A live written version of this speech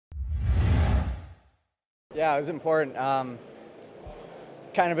Yeah, it was important.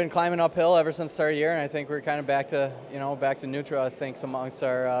 Kind of been climbing uphill ever since the start of the year, and I think we're kind of back to neutral. I think amongst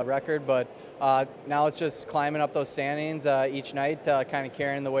our record, but now it's just climbing up those standings each night, kind of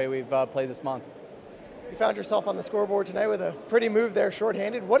carrying the way we've played this month. You found yourself on the scoreboard tonight with a pretty move there,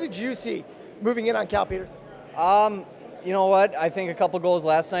 shorthanded. What did you see moving in on Cal Peterson? You know what? I think a couple goals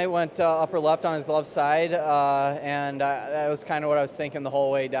last night went upper left on his glove side, and that was kind of what I was thinking the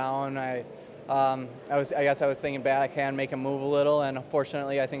whole way down. I guess I was thinking backhand, make him move a little, and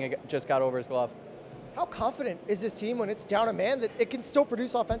unfortunately, I think it just got over his glove. How confident is this team when it's down a man that it can still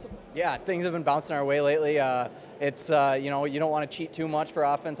produce offensively? Yeah, things have been bouncing our way lately. It's you don't want to cheat too much for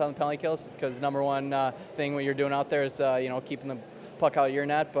offense on the penalty kills because number one thing what you're doing out there is keeping the puck out of your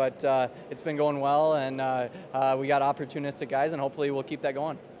net. But it's been going well, and we got opportunistic guys, and hopefully we'll keep that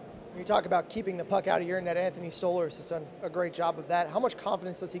going. When you talk about keeping the puck out of your net, Anthony Stolarz has done a great job of that. How much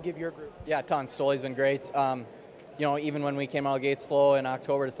confidence does he give your group? Yeah, tons. Stolar's been great. Even when we came out of the gate slow in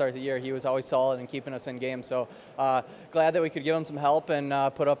October to start the year, he was always solid in keeping us in game. So glad that we could give him some help and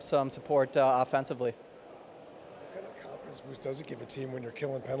put up some support offensively. What kind of confidence boost does it give a team when you're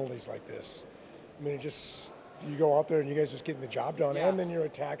killing penalties like this? I mean, you go out there and you guys just getting the job done, and then you're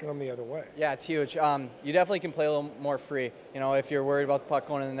attacking them the other way. Yeah, it's huge. You definitely can play a little more free. If you're worried about the puck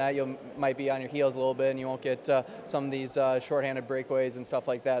going in the net, you might be on your heels a little bit, and you won't get some of these shorthanded breakaways and stuff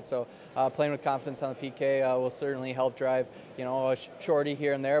like that. So playing with confidence on the PK will certainly help drive, a shorty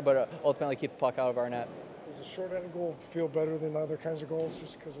here and there, but ultimately keep the puck out of our net. Does a shorthanded goal feel better than other kinds of goals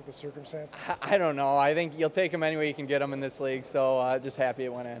just because of the circumstances? I don't know. I think you'll take them any way you can get them in this league, so just happy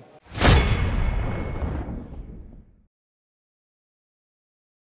it went in.